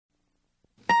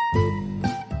Hi,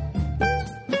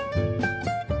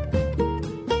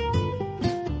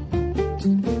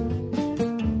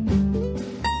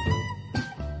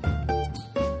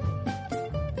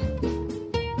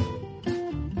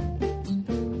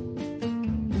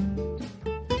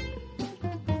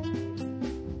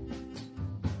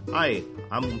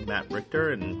 I'm Matt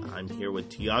Richter, and I'm here with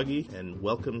Tyagi, and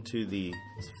welcome to the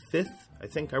fifth, I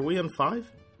think, are we on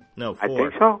 5? No, 4. I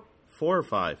think so. 4 or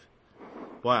 5.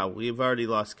 Wow, we've already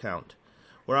lost count.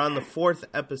 We're on the 4th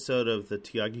episode of the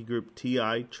Tyagi Group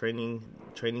TI Training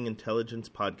Intelligence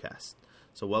Podcast.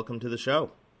 So welcome to the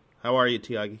show. How are you,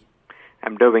 Tyagi?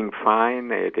 I'm doing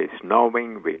fine. It is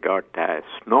snowing. We got a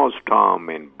snowstorm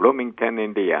in Bloomington,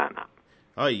 Indiana.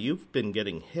 Oh, you've been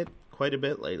getting hit quite a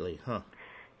bit lately, huh?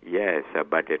 Yes,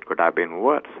 but it could have been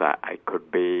worse. I could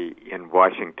be in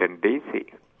Washington,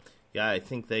 D.C. Yeah, I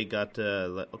think they got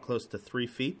close to 3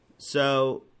 feet.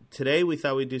 So today we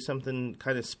thought we'd do something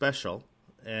kind of special.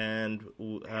 And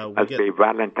Must be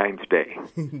Valentine's Day.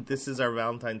 This is our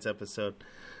Valentine's episode.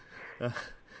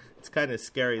 It's kind of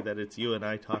scary that it's you and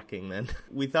I talking then.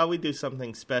 We thought we'd do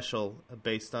something special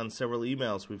based on several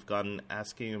emails we've gotten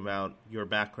asking about your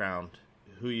background,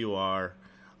 who you are.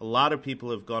 A lot of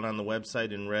people have gone on the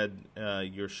website and read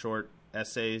your short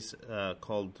essays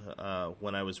called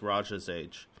When I Was Raja's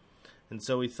Age. And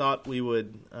so we thought we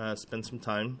would spend some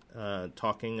time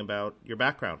talking about your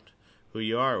background, who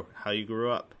you are, how you grew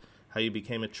up, how you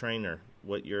became a trainer,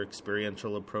 what your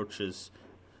experiential approaches,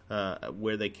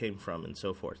 where they came from, and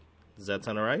so forth. Does that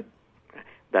sound all right?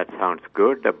 That sounds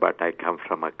good, but I come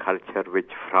from a culture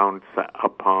which frowns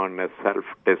upon a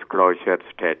self-disclosure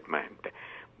statement.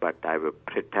 But I will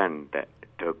pretend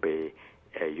to be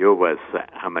a U.S.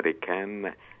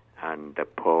 American and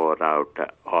pour out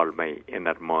all my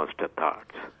innermost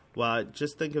thoughts. Well,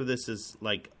 just think of this as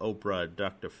like Oprah,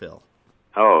 Dr. Phil.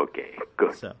 Okay,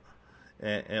 good. So,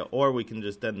 or we can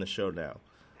just end the show now.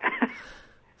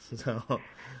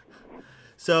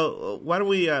 So why don't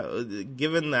we,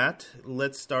 given that,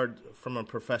 let's start from a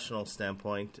professional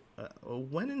standpoint.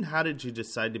 When and how did you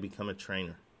decide to become a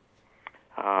trainer?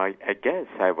 I guess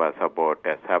I was about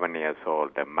 7 years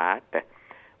old, Matt.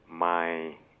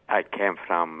 I came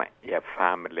from a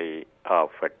family of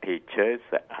teachers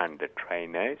and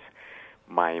trainers.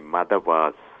 My mother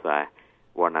was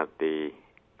one of the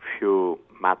few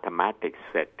mathematics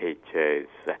teachers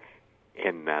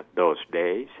in those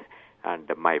days, and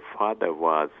my father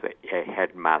was a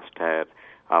headmaster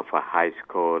of a high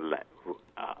school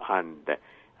and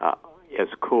a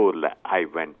school I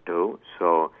went to.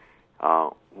 So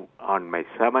on my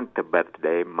 7th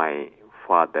birthday, my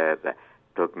father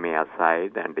took me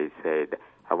aside and he said,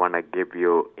 I want to give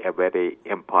you a very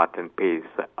important piece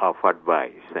of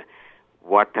advice.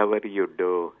 Whatever you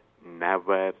do,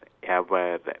 never,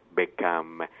 ever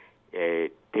become a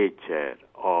teacher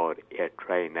or a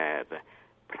trainer.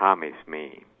 Promise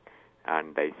me.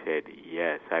 And I said,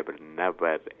 yes, I will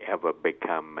never, ever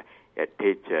become a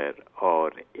teacher or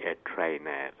a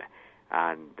trainer.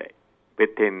 And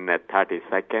within 30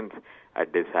 seconds, I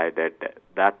decided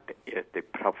that is the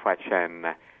profession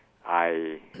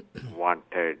I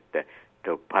wanted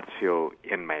to pursue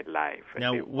in my life.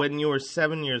 Now, when you were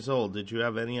 7 years old, did you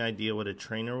have any idea what a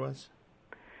trainer was?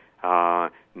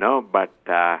 No, but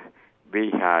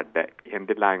we had, in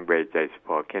the language I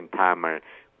spoke in Tamil,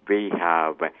 we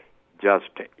have just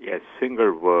a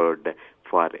single word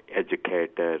for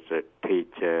educator,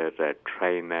 teacher,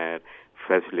 trainer,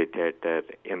 facilitator,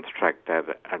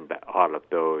 instructor, and all of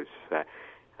those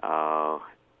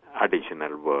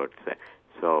additional words.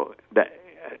 So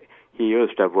he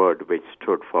used a word which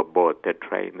stood for both a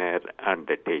trainer and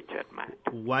a teacher, Matt.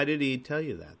 Why did he tell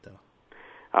you that,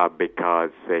 though?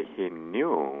 Because he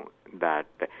knew that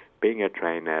being a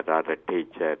trainer or a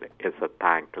teacher is a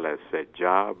thankless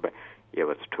job.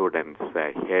 Your students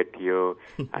hate you,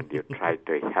 and you try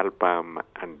to help them,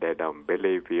 and they don't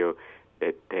believe you.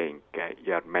 They think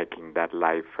you're making their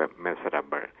life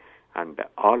miserable. And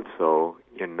also,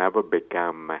 you never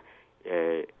become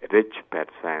a rich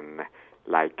person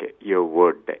like you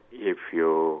would if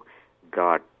you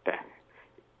got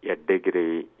a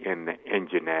degree in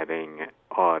engineering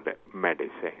or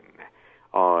medicine,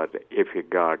 or if you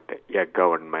got a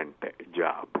government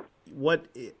job. What,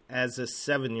 as a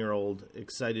 7-year-old,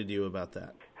 excited you about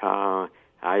that?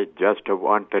 I just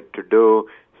wanted to do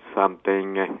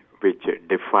something which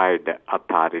defied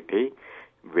authority,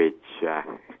 which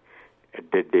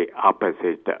did the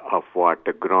opposite of what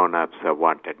the grown-ups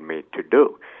wanted me to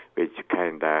do, which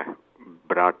kind of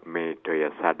brought me to a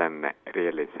sudden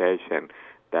realization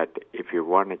that if you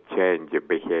want to change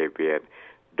behavior,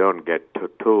 don't get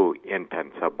too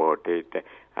intense about it,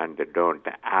 and don't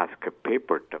ask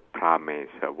people to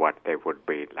promise what they would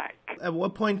be like. At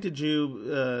what point did you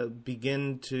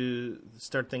begin to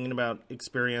start thinking about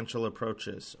experiential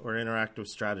approaches or interactive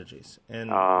strategies?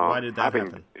 And why did that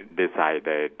happen?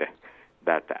 Decided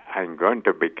that I'm going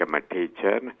to become a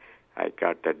teacher, I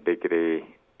got a degree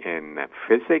in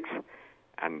physics,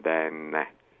 and then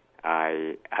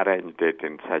I arranged it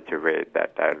in such a way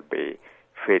that I'll be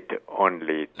fit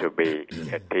only to be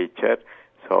a teacher.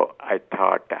 So I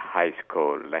taught high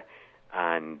school,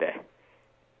 and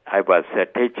I was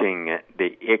teaching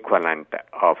the equivalent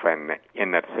of an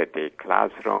inner city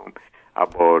classroom,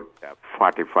 about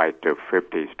 45 to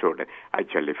 50 students,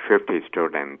 actually 50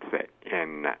 students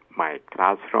in my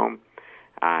classroom.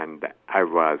 And I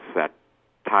was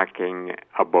talking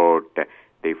about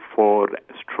the 4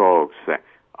 strokes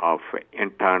of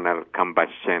internal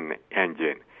combustion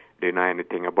engine. Do you know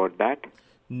anything about that?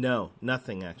 No,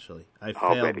 nothing actually. I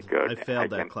very good. I failed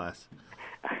that class.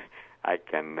 I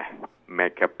can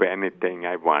make up anything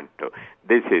I want to.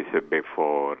 This is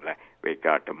before we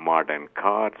got modern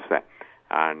cars,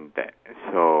 and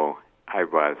so I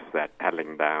was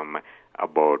telling them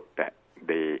about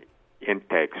the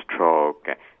intake stroke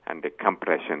and the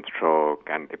compression stroke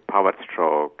and the power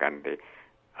stroke and the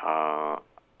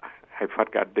I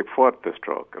forgot the 4th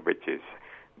stroke, which is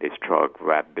the stroke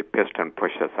where the piston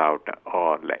pushes out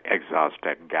all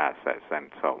exhausted gases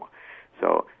and so on.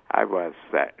 So I was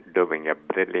doing a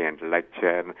brilliant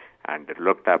lecture and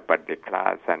looked up at the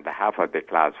class, and half of the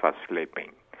class was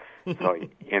sleeping. So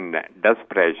in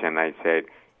desperation, I said,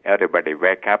 everybody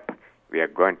wake up. We are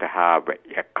going to have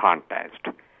a contest.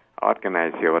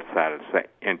 Organize yourselves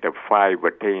into 5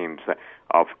 teams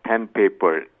of 10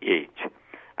 people each,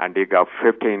 and you got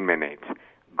 15 minutes.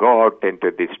 Go out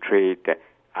into the street,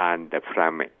 and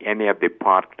from any of the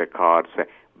parked cars,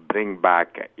 bring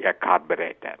back a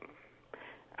carburetor.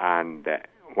 And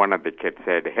one of the kids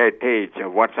said, hey, teacher,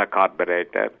 what's a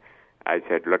carburetor? I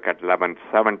said, look at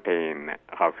 1117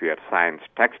 of your science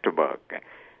textbook.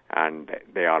 And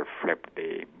they all flipped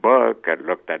the book,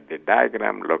 looked at the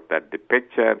diagram, looked at the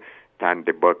picture, turned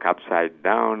the book upside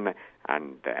down,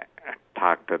 and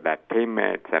talked to their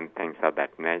teammates and things of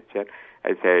that nature.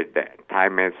 I said,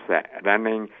 time is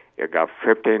running. You got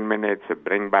 15 minutes.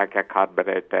 Bring back a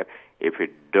carburetor. If you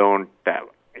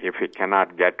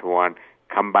cannot get one,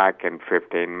 come back in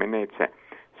 15 minutes.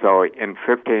 So in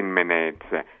 15 minutes,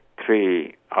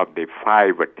 3 of the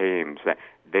 5 teams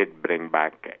did bring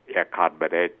back a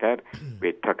carburetor.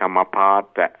 We took them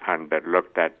apart and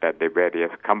looked at the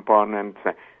various components,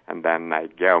 and then I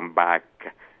gave them back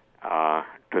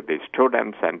to the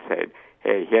students and said,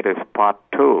 hey, here is part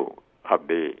 2 of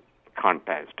the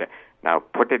contest. Now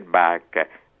put it back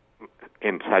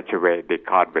in such a way the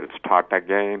car will start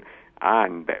again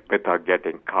and without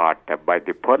getting caught by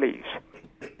the police.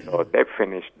 So they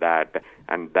finished that,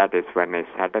 and that is when I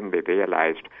suddenly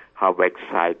realized how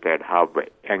excited, how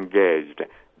engaged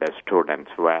the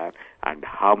students were, and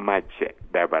how much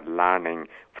they were learning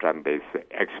from this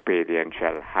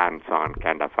experiential, hands-on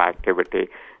kind of activity.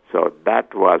 So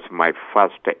that was my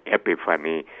first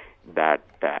epiphany that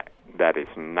there is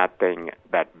nothing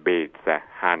that beats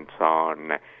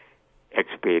hands-on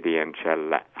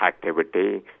experiential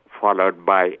activity followed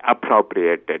by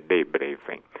appropriate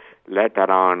debriefing.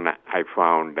 Later on, I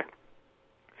found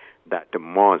that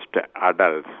most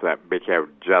adults behave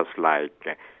just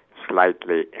like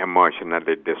slightly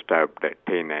emotionally disturbed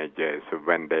teenagers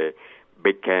when they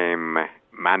became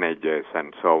managers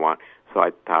and so on. So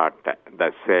I thought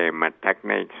the same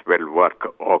techniques will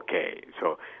work okay.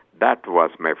 So that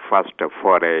was my first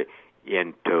foray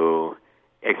into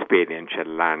experiential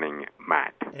learning,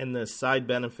 Matt. And the side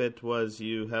benefit was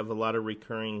you have a lot of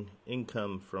recurring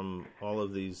income from all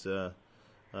of these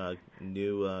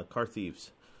new car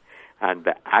thieves. And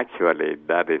actually,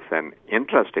 that is an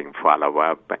interesting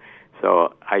follow-up.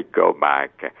 So I go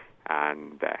back,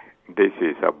 and this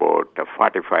is about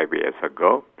 45 years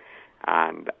ago,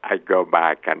 and I go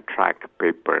back and track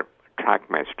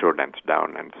my students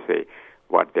down and see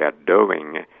what they are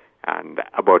doing. And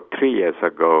about 3 years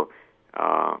ago,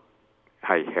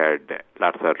 I heard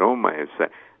lots of rumors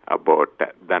about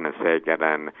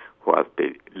Dhanasegaran, who was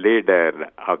the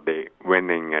leader of the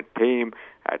winning team.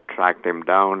 I tracked him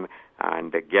down,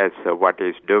 and guess what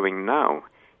he's doing now?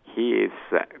 He is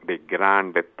the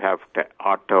grand theft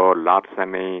auto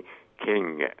larceny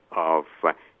king of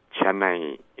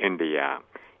Chennai, India.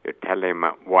 You tell him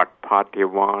what part you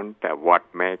want, what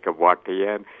make, what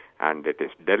year, and it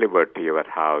is delivered to your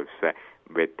house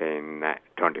within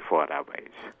 24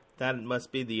 hours. That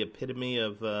must be the epitome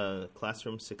of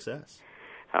classroom success.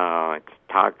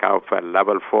 talk of a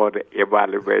level 4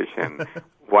 evaluation.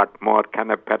 What more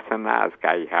can a person ask?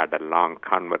 I had a long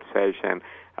conversation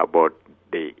about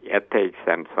the ethics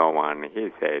and so on. He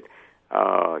said,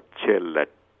 chill,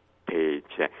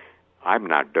 teach. I'm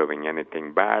not doing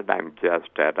anything bad. I'm just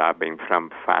robbing from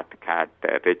fat cat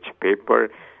rich people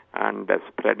and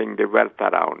spreading the wealth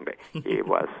around. He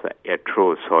was a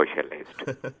true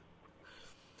socialist.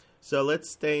 So let's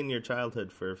stay in your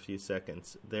childhood for a few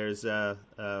seconds. There's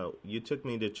you took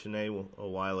me to Chennai a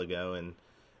while ago, and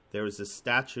there was a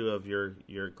statue of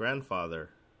your grandfather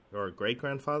or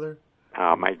great-grandfather?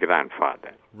 My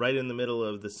grandfather. Right in the middle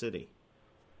of the city.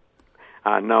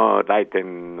 No, right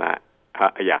in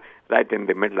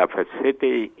the middle of a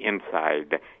city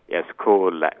inside a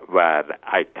school where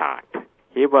I taught.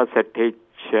 He was a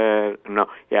teacher.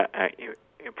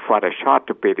 For a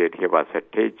short period he was a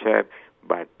teacher,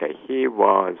 but he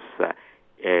was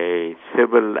a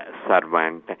civil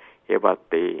servant. He was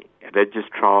the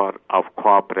registrar of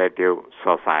cooperative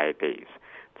societies.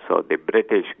 So the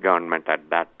British government at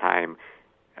that time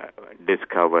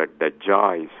discovered the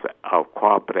joys of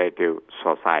cooperative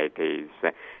societies,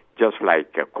 just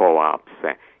like co-ops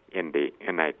in the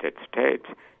United States,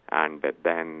 and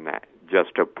then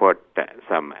just to put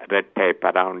some red tape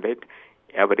around it,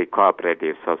 every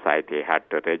cooperative society had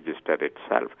to register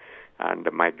itself,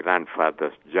 and my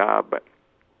grandfather's job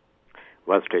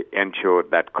was to ensure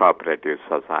that cooperative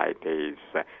societies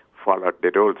followed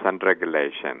the rules and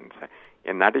regulations.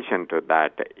 In addition to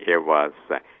that, he was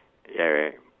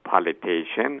a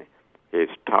politician. He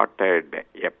started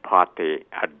a party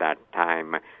at that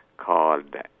time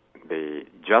called the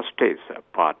Justice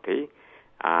Party,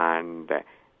 and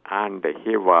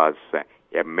he was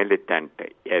a militant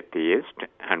atheist,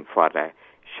 and for a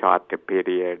short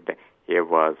period he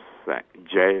was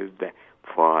jailed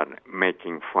for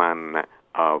making fun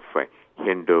of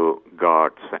Hindu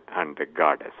gods and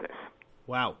goddesses.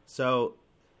 Wow. So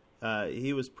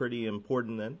he was pretty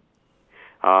important then?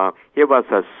 He was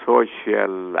a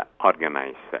social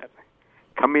organizer,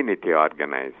 community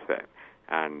organizer,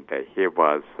 and he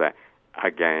was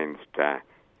against a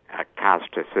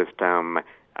caste system,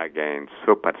 against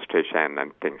superstition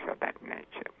and things of that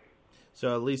nature.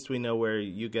 So at least we know where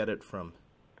you get it from.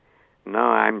 No,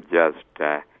 I'm just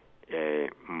a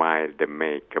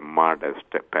mild-make, modest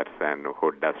person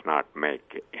who does not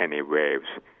make any waves.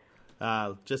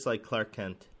 Just like Clark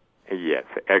Kent. Yes,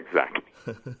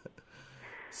 exactly.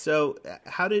 So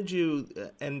how did you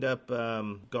end up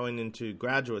going into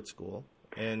graduate school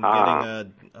and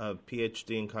getting a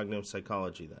PhD in cognitive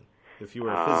psychology then, if you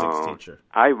were a physics teacher?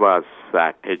 I was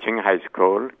teaching high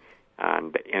school,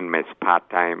 and in my spare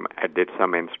time I did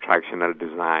some instructional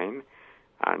design,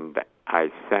 and I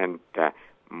sent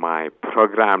my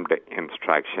programmed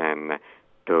instruction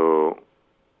to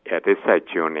a research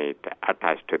unit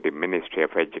attached to the Ministry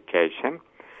of Education,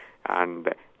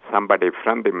 and somebody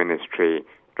from the ministry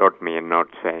wrote me a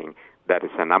note saying, there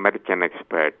is an American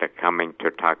expert coming to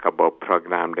talk about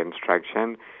programmed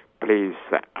instruction. Please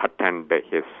attend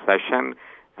his session.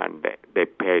 And they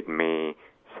paid me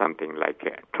something like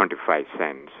 25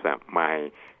 cents, my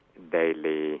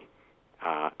daily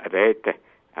rate.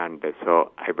 And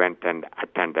so I went and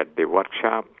attended the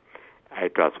workshop.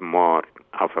 It was more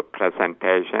of a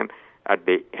presentation. At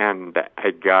the end,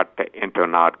 I got into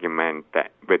an argument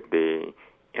with the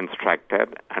instructor,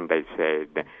 and I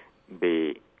said,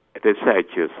 the research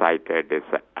you cited is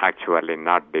actually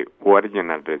not the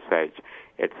original research.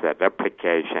 It's a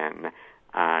replication,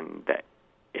 and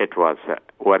it was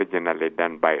originally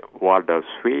done by Waldo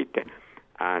Sweet.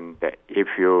 And if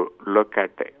you look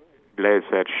at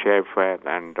Glaser, Schaefer,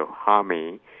 and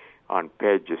Homme on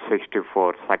page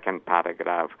 64, second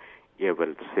paragraph, you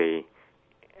will see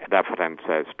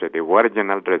references to the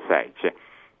original research.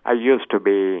 I used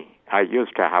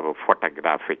to have a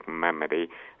photographic memory,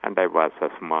 and I was a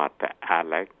smart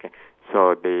aleck,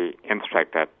 so the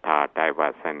instructor thought I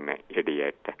was an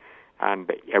idiot.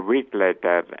 And a week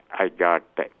later, I got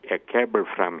a cable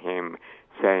from him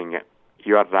saying,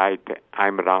 "You're right,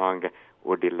 I'm wrong.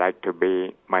 Would you like to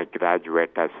be my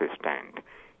graduate assistant?"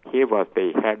 He was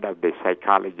the head of the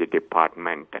psychology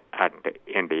department at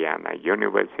Indiana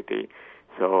University.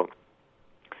 So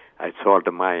I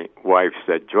sold my wife's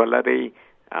jewelry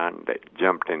and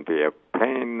jumped into a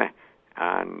plane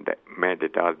and made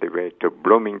it all the way to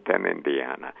Bloomington,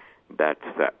 Indiana. That's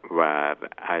where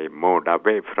I moved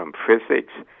away from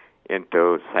physics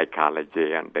into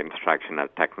psychology and instructional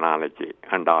technology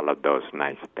and all of those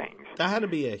nice things. That had to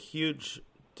be a huge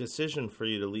decision for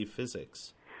you to leave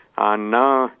physics.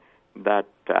 No, that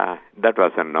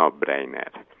was a no-brainer.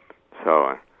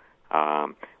 So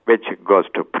which goes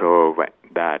to prove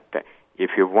that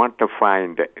if you want to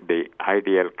find the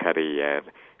ideal career,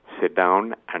 sit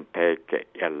down and take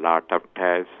a lot of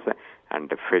tests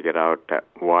and figure out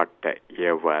what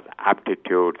your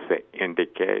aptitudes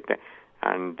indicate,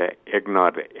 and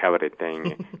ignore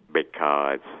everything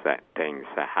because things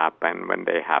happen when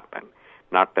they happen.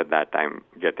 Not that I'm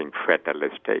getting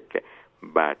fatalistic,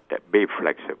 but be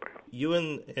flexible. You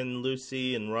and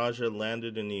Lucy and Raja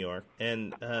landed in New York,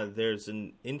 and there's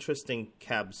an interesting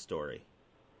cab story.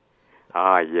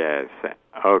 Yes.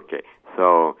 Okay.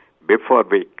 So before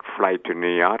we fly to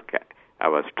New York, I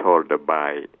was told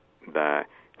by the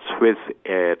Swiss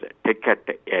Air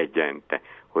ticket agent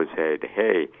who said,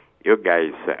 hey, you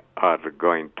guys are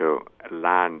going to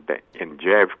land in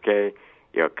JFK.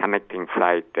 Your connecting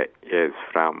flight is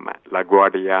from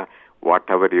LaGuardia.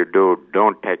 Whatever you do,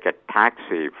 don't take a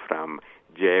taxi from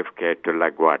JFK to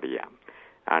LaGuardia.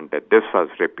 And this was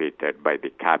repeated by the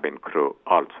cabin crew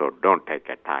also. Don't take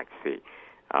a taxi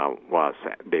was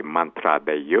the mantra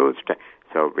they used.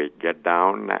 So we get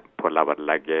down, pull our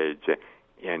luggage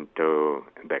into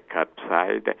the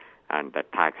curbside, and the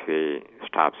taxi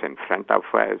stops in front of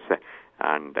us,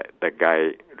 and the guy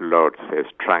loads his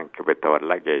trunk with our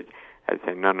luggage. I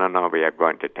said, no, we are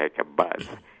going to take a bus.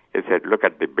 He said, look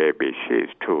at the baby. She's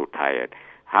too tired.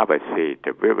 Have a seat.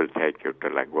 We will take you to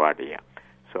LaGuardia.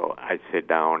 So I sit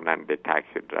down, and the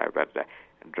taxi driver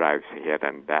drives here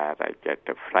and there. I get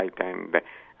frightened,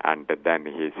 and then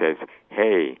he says,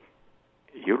 hey,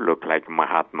 you look like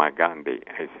Mahatma Gandhi.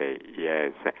 I say,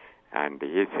 yes. And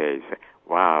he says,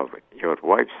 wow, your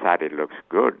wife's sari looks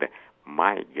good.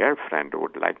 My girlfriend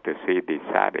would like to see the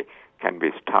sari. Can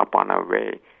we stop on our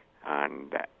way?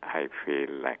 And I feel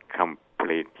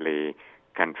completely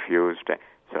confused.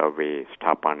 So we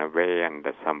stop on our way, and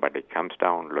somebody comes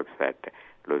down, looks at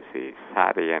Lucy's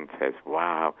sari and says,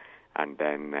 wow. And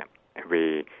then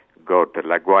we go to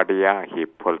LaGuardia. He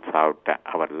pulls out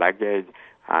our luggage,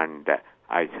 and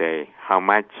I say, how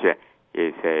much?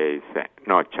 He says,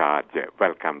 no charge.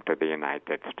 Welcome to the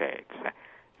United States.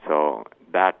 So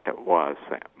that was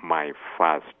my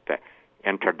first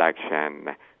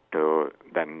introduction to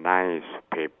the nice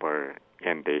people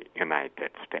in the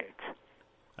United States.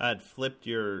 It flipped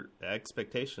your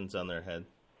expectations on their head.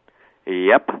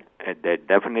 Yep, they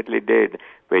definitely did,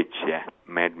 which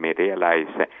made me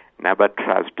realize never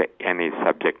trust any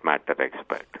subject matter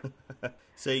expert.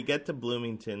 So you get to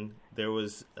Bloomington. There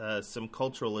was some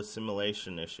cultural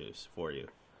assimilation issues for you.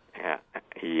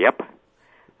 Yep.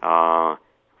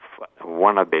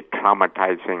 One of the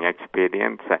traumatizing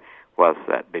experience was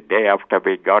the day after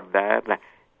we got there,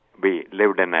 we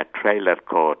lived in a trailer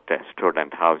court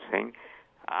student housing,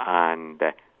 and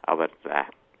our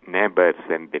neighbors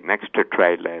in the next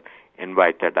trailer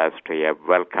invited us to a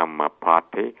welcome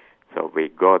party. So we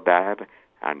go there,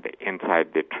 and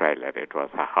inside the trailer, it was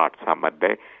a hot summer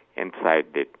day, inside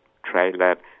the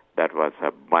trailer there was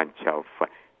a bunch of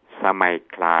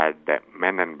semi-clad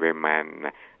men and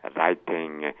women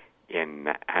writing in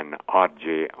an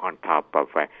orgy on top of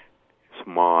a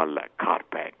small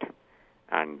carpet.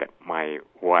 And my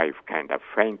wife kind of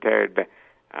fainted,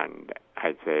 and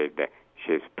I said,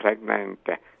 she's pregnant.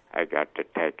 I got to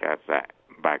take her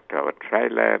back to our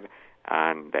trailer,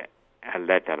 and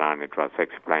later on it was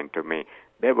explained to me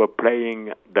they were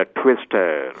playing the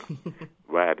Twister,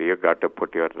 where you got to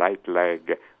put your right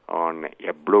leg on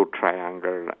a blue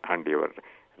triangle and your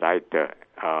right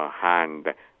hand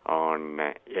on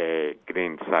a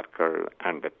green circle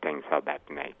and things of that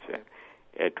nature.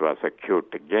 It was a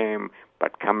cute game,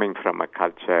 but coming from a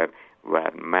culture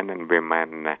where men and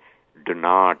women do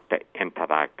not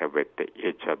interact with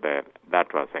each other,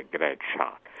 that was a great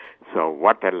shock. So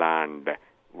what I learned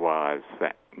was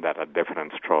there are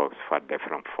different strokes for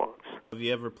different folks. Have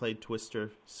you ever played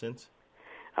Twister since?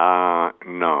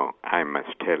 No, I'm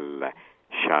still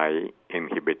shy,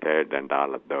 inhibited, and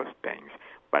all of those things.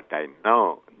 But I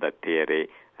know the theory,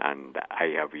 and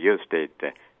I have used it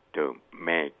to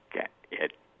make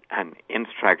it an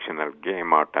instructional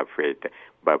game out of it,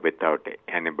 but without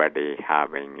anybody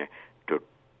having to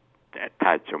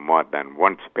touch more than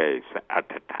one space at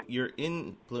a time. You're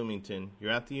in Bloomington,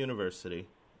 you're at the university,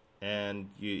 and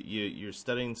you're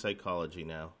studying psychology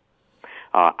now.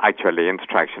 Actually,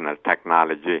 instructional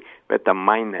technology with a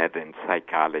minor in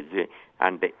psychology,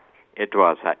 and it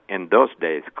was in those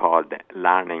days called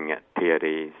learning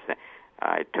theories.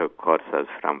 I took courses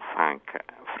from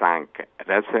Frank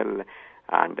Russell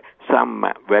and some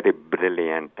very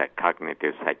brilliant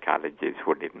cognitive psychologists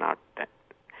who did not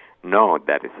know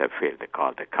there is a field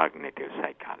called cognitive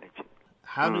psychology.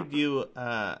 How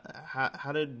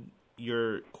did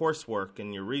your coursework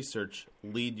and your research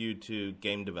lead you to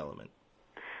game development?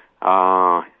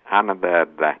 Another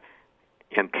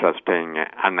interesting,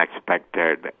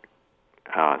 unexpected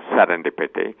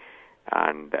serendipity,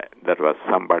 and there was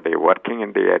somebody working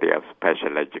in the area of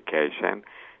special education.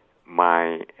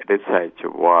 My research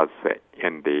was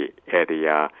in the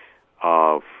area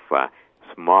of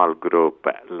small group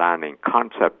learning,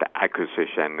 concept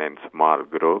acquisition in small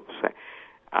groups,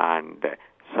 and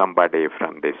somebody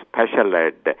from the special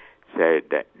ed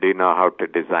said, "Do you know how to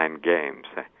design games?"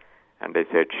 And I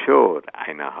said, "Sure,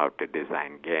 I know how to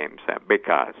design games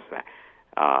because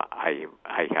I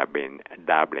have been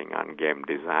dabbling on game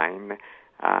design."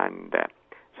 And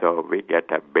so we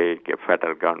get a big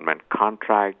federal government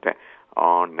contract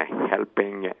on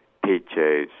helping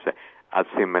teachers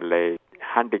assimilate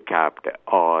handicapped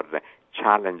or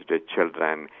challenged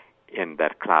children in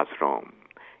their classroom.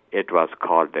 It was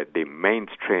called the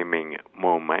mainstreaming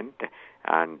movement,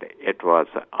 and it was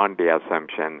on the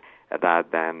assumption rather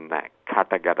than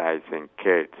categorizing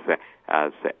kids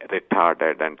as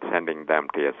retarded and sending them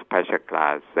to a special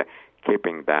class,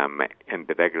 keeping them in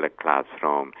the regular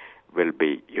classroom will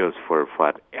be useful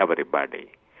for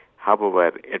everybody.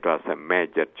 However, it was a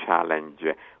major challenge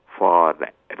for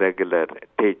regular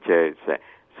teachers,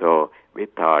 so we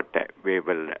thought we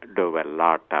will do a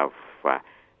lot of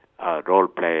role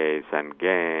plays and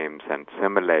games and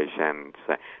simulations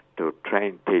to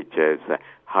train teachers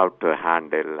how to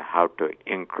handle, how to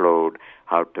include,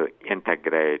 how to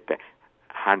integrate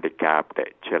handicapped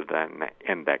children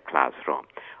in the classroom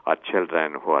or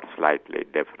children who are slightly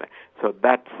different. So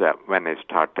that's when I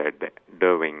started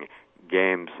doing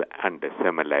games and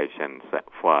simulations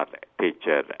for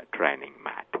teacher training,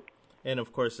 Matt. And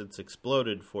of course, it's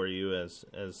exploded for you as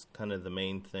kind of the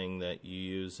main thing that you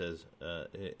use as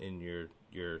in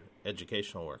your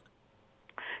educational work.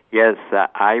 Yes,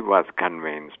 I was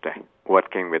convinced,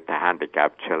 working with the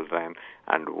handicapped children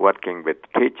and working with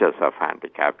teachers of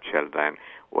handicapped children,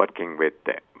 working with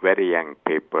very young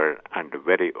people and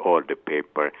very old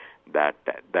people, that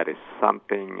there is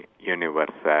something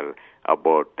universal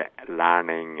about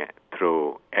learning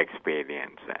through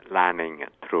experience, learning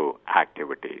through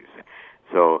activities.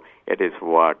 So it is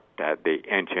what the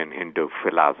ancient Hindu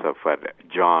philosopher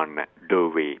John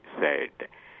Dewey said,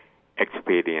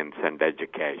 experience and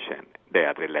education, they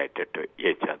are related to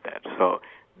each other. So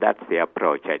that's the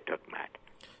approach I took, Matt.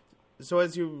 So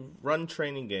as you run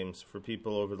training games for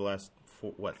people over the last,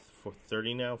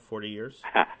 30 now, 40 years?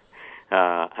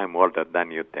 I'm older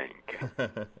than you think.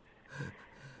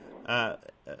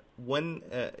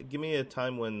 Give me a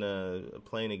time when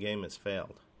playing a game has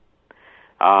failed.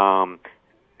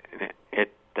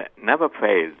 It never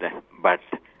failed, but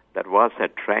there was a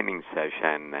training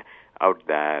session out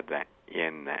there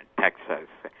in Texas,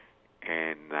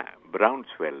 in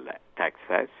Brownsville,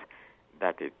 Texas.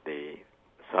 That is the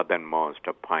southernmost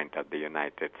point of the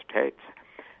United States.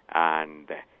 And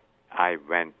I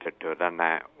went to run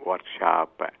a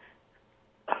workshop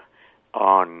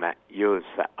on use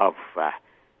of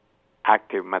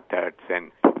active methods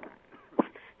in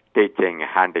teaching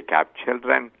handicapped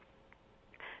children.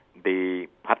 The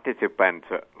participants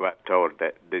were told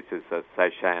that this is a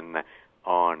session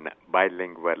on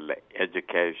bilingual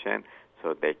education,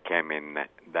 so they came in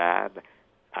there.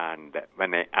 And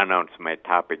when I announced my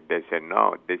topic, they said,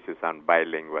 "No, this is on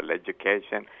bilingual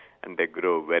education," and they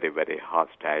grew very, very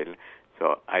hostile.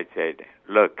 So I said,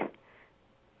 "Look,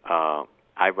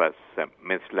 I was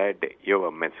misled, you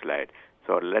were misled,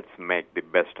 so let's make the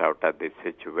best out of this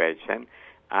situation."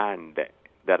 And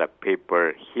there are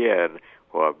people here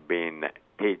who have been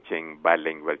teaching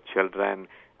bilingual children.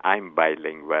 I'm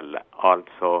bilingual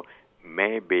also.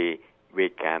 Maybe we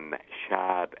can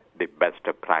share the best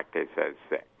practices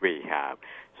we have.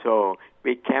 So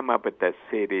we came up with a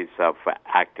series of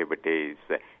activities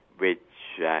which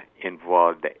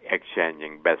involved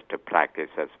exchanging best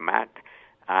practices, Matt,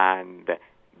 and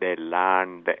they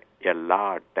learned a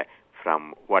lot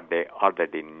from what they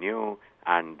already knew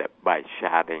and by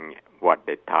sharing what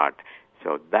they taught.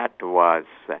 So that was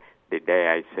the day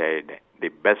I said the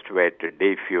best way to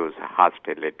defuse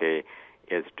hostility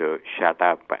is to shut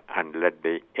up and let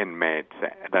the inmates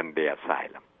run the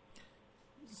asylum.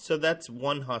 So that's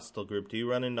one hostile group. Do you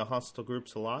run into hostile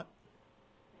groups a lot?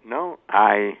 No,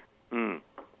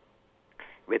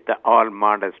 with all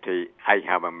modesty, I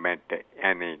haven't met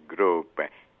any group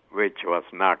which was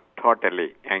not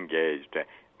totally engaged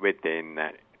within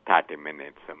 30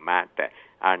 minutes, Matt.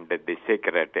 And the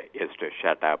secret is to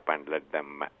shut up and let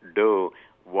them do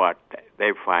what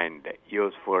they find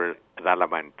useful,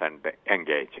 relevant, and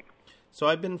engaging. So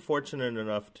I've been fortunate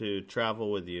enough to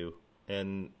travel with you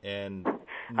and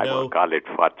I won't call it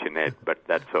fortunate, but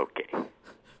that's okay.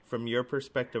 From your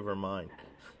perspective or mine?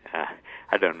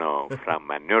 I don't know, from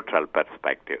a neutral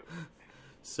perspective.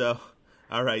 So,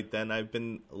 all right, then I've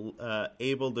been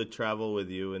able to travel with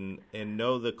you and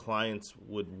know the clients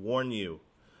would warn you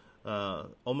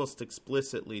almost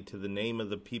explicitly to the name of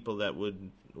the people that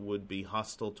would be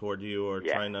hostile toward you or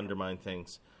try and undermine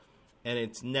things. And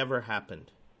it's never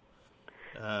happened.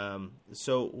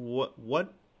 So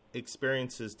what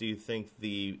experiences do you think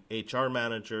the HR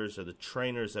managers or the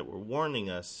trainers that were warning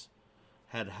us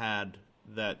had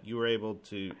that you were able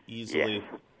to easily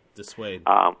dissuade?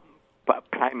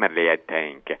 Primarily, I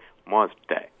think most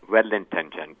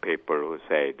well-intentioned people who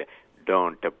said,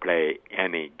 don't play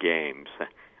any games,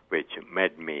 which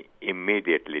made me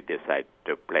immediately decide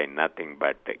to play nothing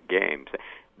but games,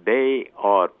 they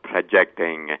are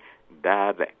projecting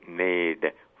their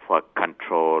need for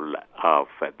control of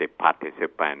the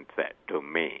participants to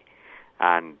me.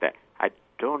 And I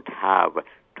don't have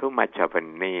too much of a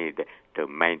need to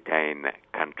maintain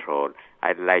control.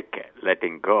 I like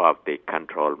letting go of the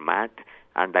control mat,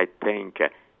 and I think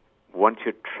once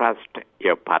you trust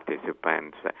your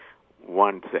participants,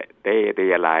 once they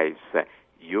realize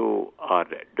you are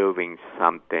doing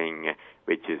something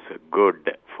which is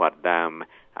good for them,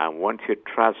 and once you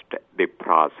trust the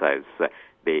process,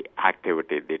 the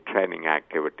activity, the training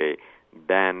activity,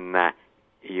 then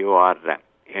you are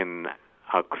in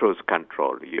a cruise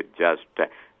control. You just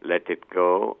let it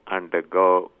go and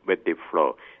go with the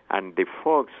flow. And the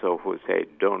folks who say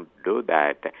don't do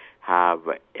that have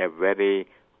a very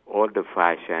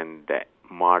old-fashioned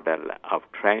model of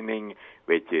training,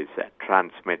 which is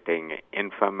transmitting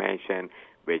information,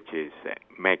 which is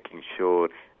making sure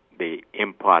the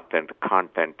important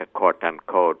content,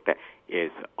 quote-unquote,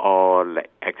 is all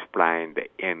explained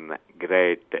in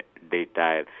great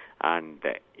detail and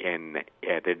in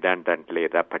a redundantly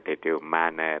repetitive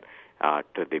manner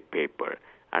to the people.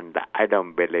 And I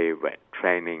don't believe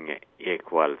training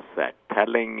equals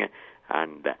telling,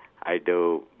 and I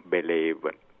do believe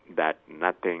that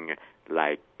nothing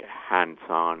like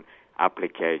hands-on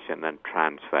application and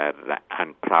transfer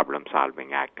and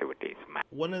problem-solving activities.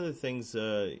 One of the things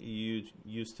you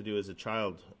used to do as a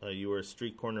child, you were a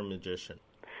street corner magician.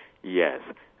 Yes,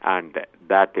 and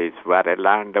that is where I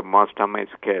learned most of my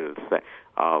skills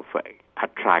of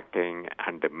attracting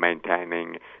and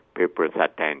maintaining people's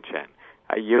attention.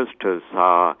 I used to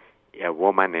saw a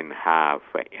woman in half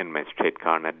in my street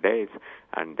corner days,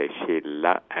 and she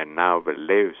now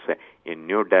lives in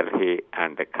New Delhi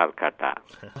and Calcutta.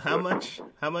 How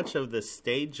much of the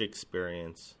stage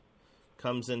experience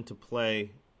comes into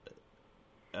play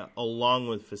along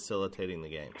with facilitating the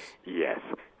games? Yes,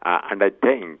 and I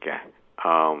think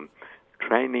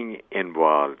training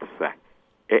involves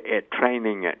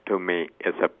training to me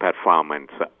is a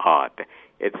performance art.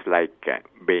 It's like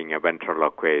being a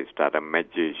ventriloquist or a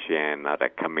magician or a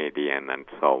comedian and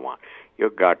so on.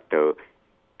 You got to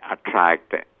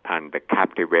attract and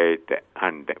captivate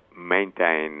and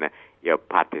maintain your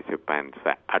participants'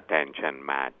 attention,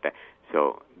 Matt.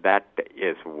 So that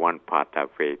is one part of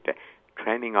it.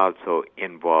 Training also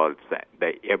involves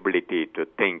the ability to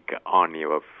think on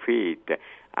your feet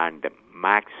and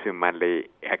maximally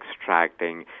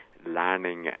extracting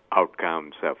learning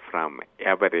outcomes from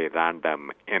every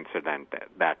random incident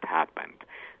that happened.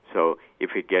 So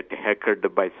if you get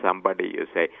heckled by somebody, you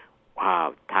say,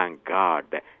 wow, thank God,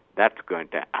 that's going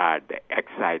to add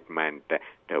excitement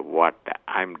to what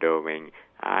I'm doing,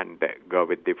 and go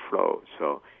with the flow.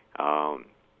 So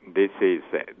this is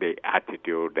the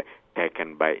attitude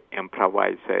taken by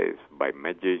improvisers, by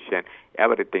magicians.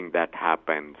 Everything that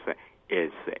happens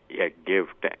is a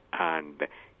gift, and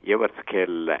your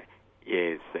skill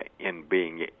is in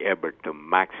being able to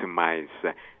maximize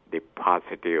the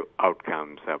positive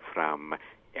outcomes from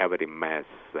every mess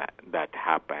that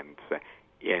happens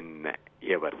in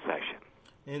your session.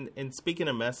 And speaking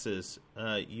of messes,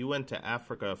 you went to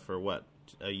Africa for what,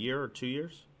 a year or 2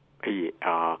 years?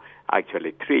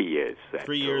 Actually, 3 years.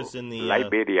 3 years in the...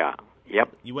 Liberia, yep.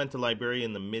 You went to Liberia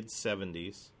in the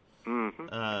mid-'70s.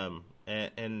 Mm-hmm.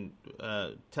 And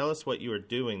tell us what you were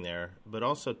doing there, but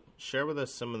also share with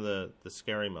us some of the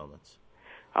scary moments.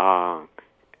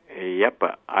 Yep,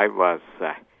 I was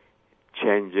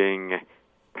changing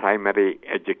primary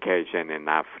education in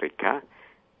Africa,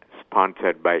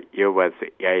 sponsored by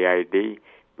USAID.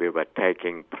 We were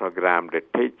taking programmed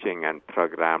teaching and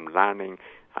programmed learning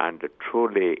and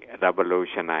truly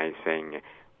revolutionizing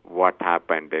what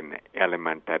happened in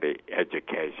elementary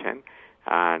education.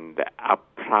 And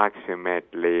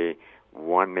approximately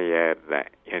 1 year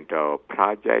into our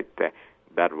project,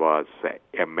 there was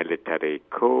a military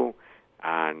coup,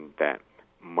 and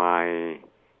my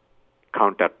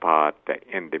counterpart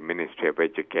in the Ministry of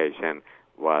Education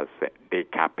was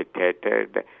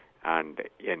decapitated, and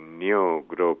a new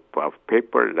group of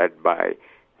people led by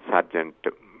Sergeant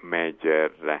Major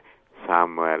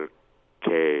Samuel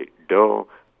K. Doe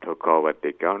took over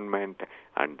the government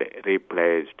and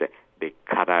replaced the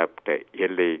corrupt,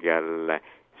 illegal,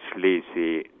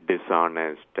 sleazy,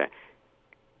 dishonest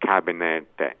cabinet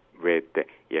with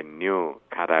a new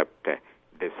corrupt,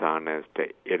 dishonest,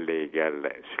 illegal,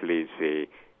 sleazy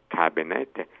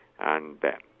cabinet, and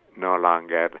no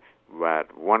longer were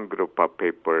one group of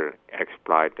people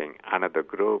exploiting another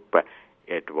group.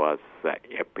 It was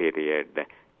a period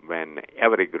when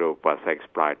every group was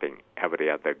exploiting every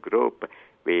other group.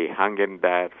 We hung in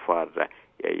there for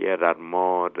a year or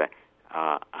more,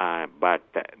 but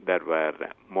there were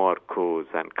more coups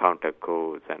and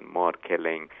counter-coups and more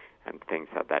killing and things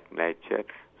of that nature.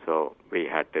 So we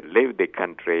had to leave the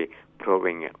country,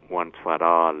 proving once for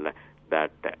all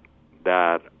that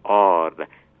there are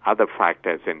other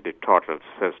factors in the total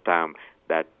system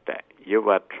that you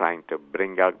were trying to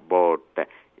bring about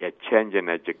a change in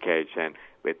education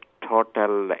with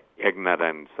total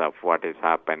ignorance of what is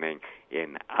happening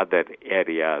in other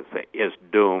areas is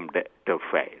doomed to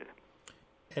fail.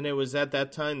 And it was at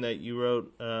that time that you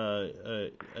wrote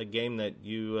a game that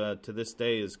you, to this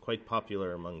day, is quite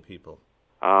popular among people.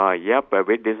 Yep,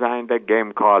 we designed a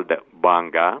game called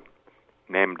Banga,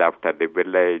 named after the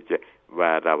village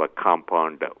where our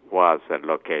compound was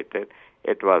located.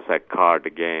 It was a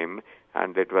card game,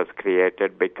 and it was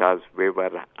created because we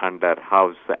were under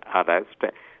house arrest,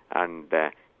 and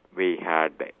we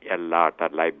had a lot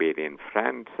of Liberian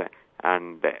friends,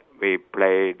 and we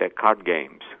played card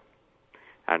games,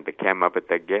 and came up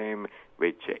with a game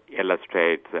which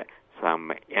illustrates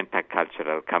some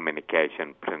intercultural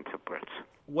communication principles.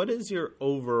 What is your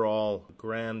overall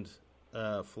grand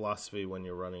philosophy when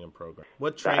you're running a program?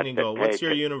 What training goal? What's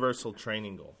your universal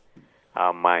training goal?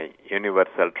 My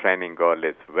universal training goal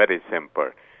is very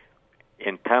simple.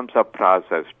 In terms of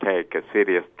process, take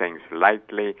serious things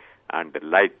lightly and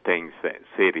light things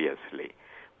seriously.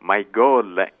 My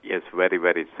goal is very,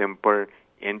 very simple.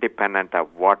 Independent of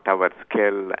whatever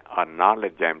skill or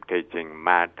knowledge I'm teaching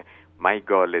math, my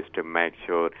goal is to make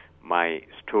sure my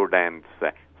students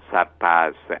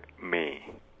surpass me.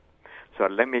 So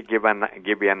let me give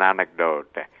you an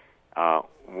anecdote.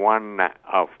 One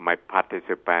of my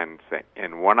participants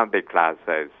in one of the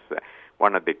classes,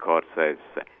 one of the courses,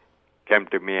 came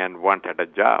to me and wanted a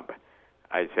job.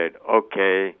 I said,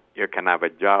 okay, you can have a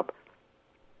job,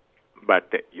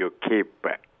 but you keep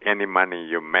any money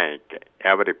you make.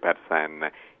 Every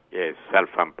person is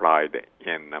self-employed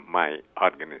in my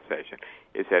organization.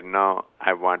 He said, no,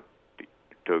 I want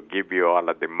to give you all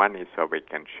of the money so we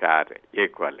can share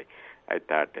equally. I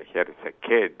thought, here is a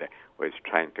kid who is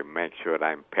trying to make sure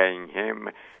I'm paying him.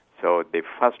 So the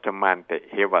first month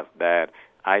he was there,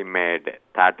 I made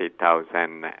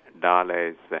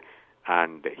 $30,000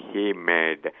 and he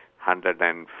made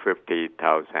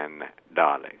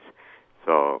 $150,000.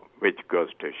 So, which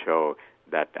goes to show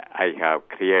that I have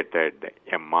created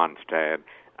a monster,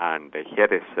 and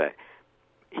here is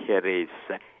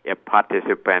a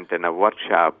participant in a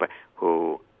workshop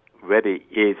who very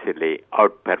easily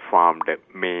outperformed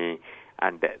me,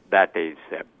 and that is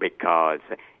because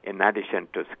in addition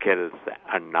to skills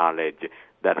and knowledge,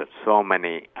 there are so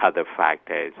many other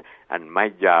factors, and my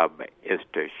job is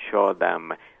to show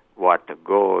them what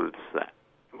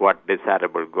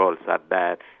desirable goals are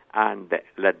there, and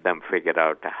let them figure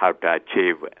out how to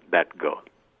achieve that goal.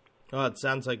 Oh, it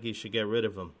sounds like you should get rid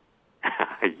of him.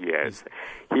 Yes.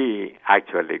 He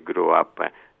actually grew up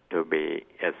to be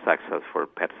a successful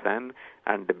person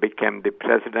and became the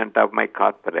president of my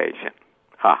corporation.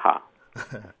 Ha.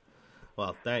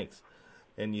 Well, thanks.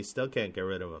 And you still can't get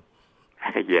rid of him.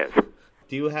 Yes.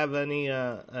 Do you have any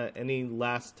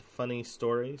last funny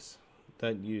stories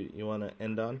that you want to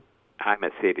end on? I'm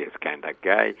a serious kind of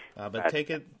guy. But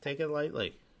take it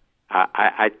lightly.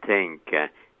 I think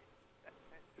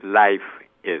life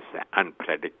is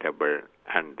unpredictable,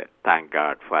 and thank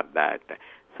God for that.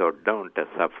 So don't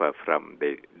suffer from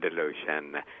the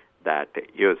delusion that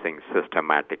using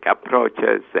systematic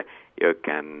approaches, you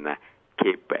can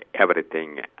keep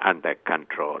everything under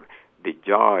control. The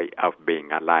joy of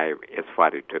being alive is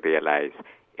for you to realize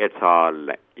it's all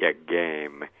a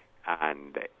game,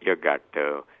 and you got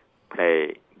to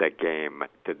play the game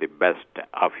to the best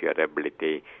of your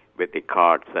ability with the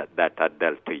cards that are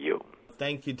dealt to you.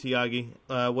 Thank you, Tyagi.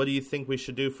 What do you think we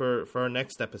should do for our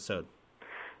next episode?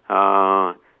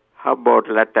 How about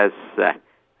let us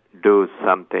do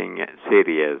something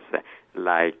serious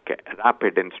like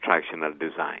rapid instructional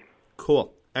design.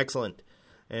 Cool. Excellent.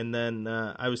 And then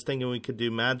I was thinking we could do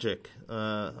magic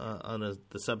on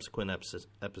the subsequent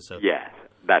episode. Yes,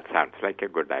 that sounds like a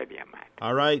good idea, Matt.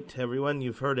 All right, everyone,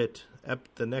 you've heard it.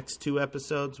 The next 2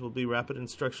 episodes will be rapid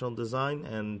instructional design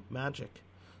and magic.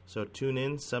 So tune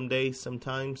in someday,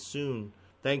 sometime soon.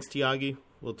 Thanks, Tyagi.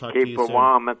 We'll talk to you soon. Keep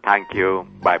warm. Thank you.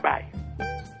 Bye-bye.